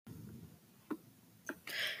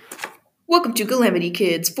Welcome to Calamity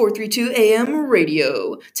Kids 432 AM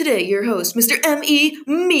Radio. Today, your host, Mr.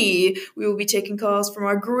 Me. We will be taking calls from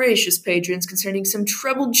our gracious patrons concerning some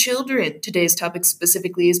troubled children. Today's topic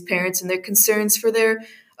specifically is parents and their concerns for their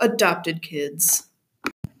adopted kids.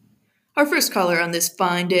 Our first caller on this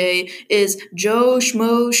fine day is Joe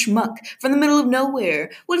Schmo Schmuck from the middle of nowhere.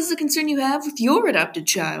 What is the concern you have with your adopted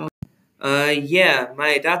child?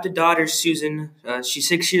 My adopted daughter, Susan, she's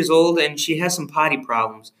 6 years old and she has some potty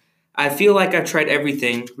problems. I feel like I've tried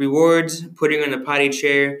everything. Rewards, putting her in the potty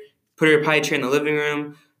chair, put her potty chair in the living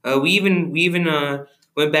room. We even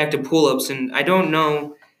went back to pull-ups, and I don't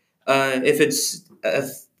know if it's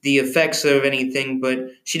the effects of anything,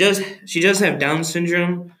 but she does have Down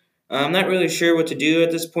syndrome. I'm not really sure what to do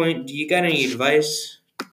at this point. Do you got any advice?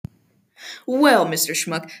 Well, Mr.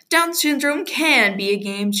 Schmuck, Down syndrome can be a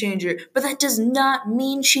game changer, but that does not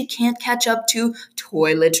mean she can't catch up to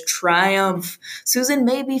toilet triumph. Susan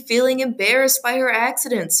may be feeling embarrassed by her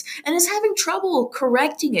accidents and is having trouble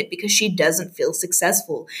correcting it because she doesn't feel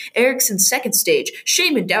successful. Erickson's second stage,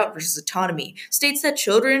 Shame and Doubt versus Autonomy, states that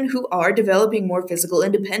children who are developing more physical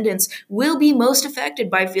independence will be most affected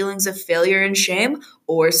by feelings of failure and shame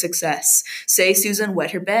or success. Say Susan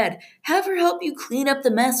wet her bed. Have her help you clean up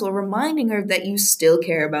the mess while reminding her that you still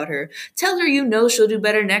care about her. Tell her you know she'll do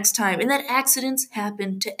better next time and that accidents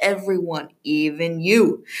happen to everyone, even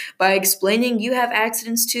you. By explaining you have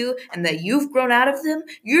accidents too and that you've grown out of them,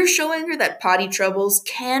 you're showing her that potty troubles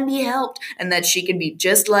can be helped and that she can be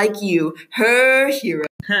just like you, her hero.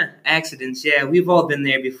 Accidents, yeah, we've all been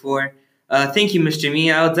there before. Thank you, Mr.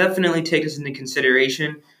 Me. I'll definitely take this into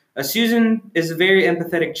consideration. Susan is a very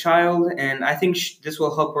empathetic child, and I think this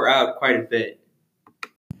will help her out quite a bit.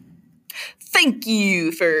 Thank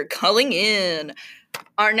you for calling in.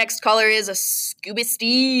 Our next caller is a Scuba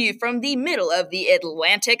Steve from the middle of the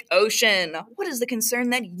Atlantic Ocean. What is the concern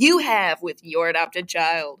that you have with your adopted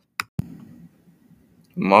child?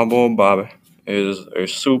 My boy Bobby is a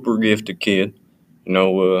super gifted kid.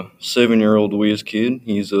 7-year-old whiz kid.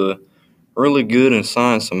 He's really good in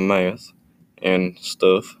science and math and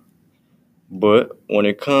stuff. But when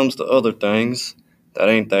it comes to other things that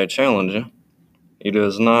ain't that challenging, he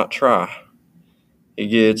does not try. He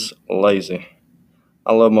gets lazy.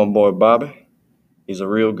 I love my boy Bobby. He's a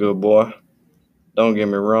real good boy. Don't get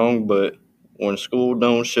me wrong, but when school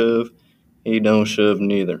don't shove, he don't shove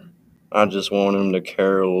neither. I just want him to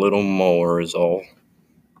care a little more is all.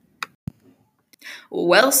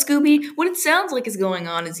 Well, Scooby, what it sounds like is going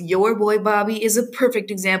on is your boy Bobby is a perfect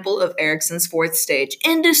example of Erickson's fourth stage,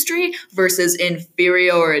 industry versus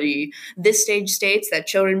inferiority. This stage states that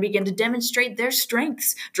children begin to demonstrate their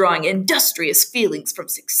strengths, drawing industrious feelings from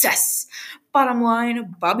success. Bottom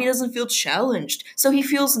line, Bobby doesn't feel challenged, so he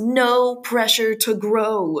feels no pressure to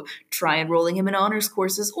grow. Try enrolling him in honors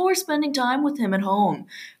courses or spending time with him at home.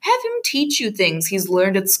 Have him teach you things he's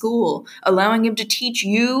learned at school. Allowing him to teach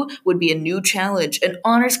you would be a new challenge, and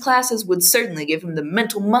honors classes would certainly give him the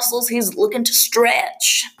mental muscles he's looking to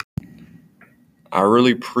stretch. I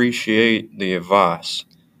really appreciate the advice.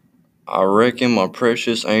 I reckon my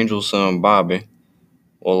precious angel son Bobby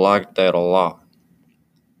will like that a lot.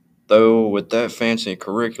 Though with that fancy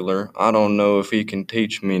curricular, I don't know if he can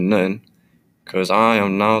teach me none, 'cause I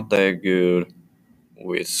am not that good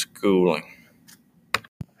with schooling.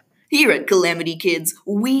 Here at Calamity Kids,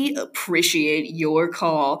 we appreciate your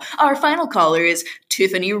call. Our final caller is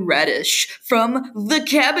Tiffany Radish from The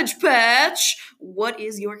Cabbage Patch. What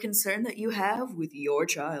is your concern that you have with your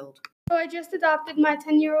child? So I just adopted my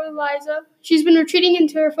 10-year-old Eliza. She's been retreating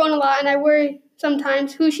into her phone a lot, and I worry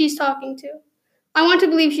sometimes who she's talking to. I want to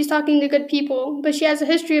believe she's talking to good people, but she has a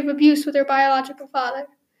history of abuse with her biological father.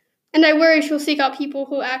 And I worry she'll seek out people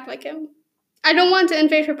who act like him. I don't want to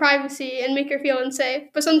invade her privacy and make her feel unsafe,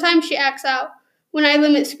 but sometimes she acts out when I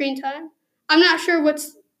limit screen time. I'm not sure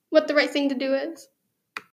what the right thing to do is.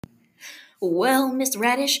 Well, Miss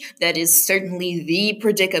Radish, that is certainly the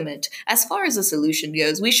predicament. As far as a solution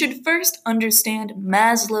goes, we should first understand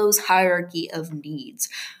Maslow's hierarchy of needs.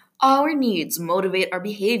 Our needs motivate our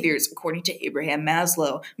behaviors, according to Abraham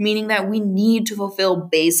Maslow, meaning that we need to fulfill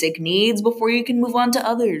basic needs before you can move on to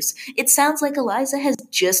others. It sounds like Eliza has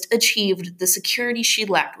just achieved the security she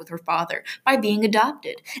lacked with her father by being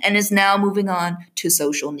adopted, and is now moving on to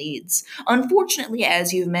social needs. Unfortunately,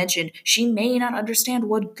 as you've mentioned, she may not understand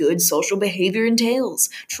what good social behavior entails.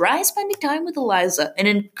 Try spending time with Eliza and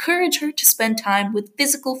encourage her to spend time with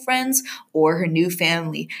physical friends or her new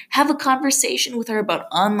family. Have a conversation with her about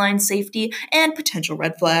online safety and potential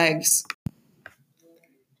red flags.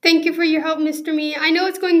 Thank you for your help, Mr. Me. I know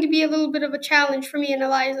it's going to be a little bit of a challenge for me and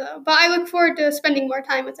Eliza, but I look forward to spending more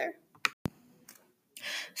time with her.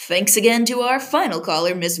 Thanks again to our final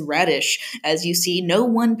caller, Miss Radish. As you see, no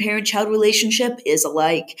one parent child relationship is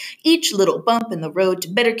alike. Each little bump in the road to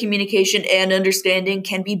better communication and understanding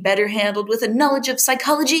can be better handled with a knowledge of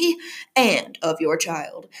psychology and of your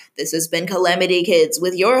child. This has been Calamity Kids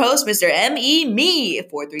with your host, Mr. M.E. Me,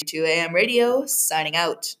 432 AM Radio, signing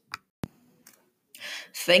out.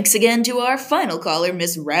 Thanks again to our final caller,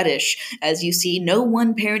 Miss Radish. As you see, no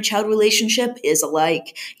one parent child relationship is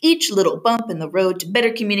alike. Each little bump in the road to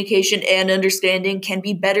better communication and understanding can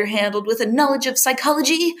be better handled with a knowledge of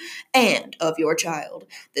psychology and of your child.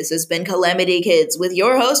 This has been Calamity Kids with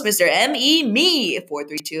your host, Mr. M.E. Me,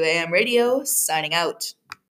 432 AM Radio, signing out.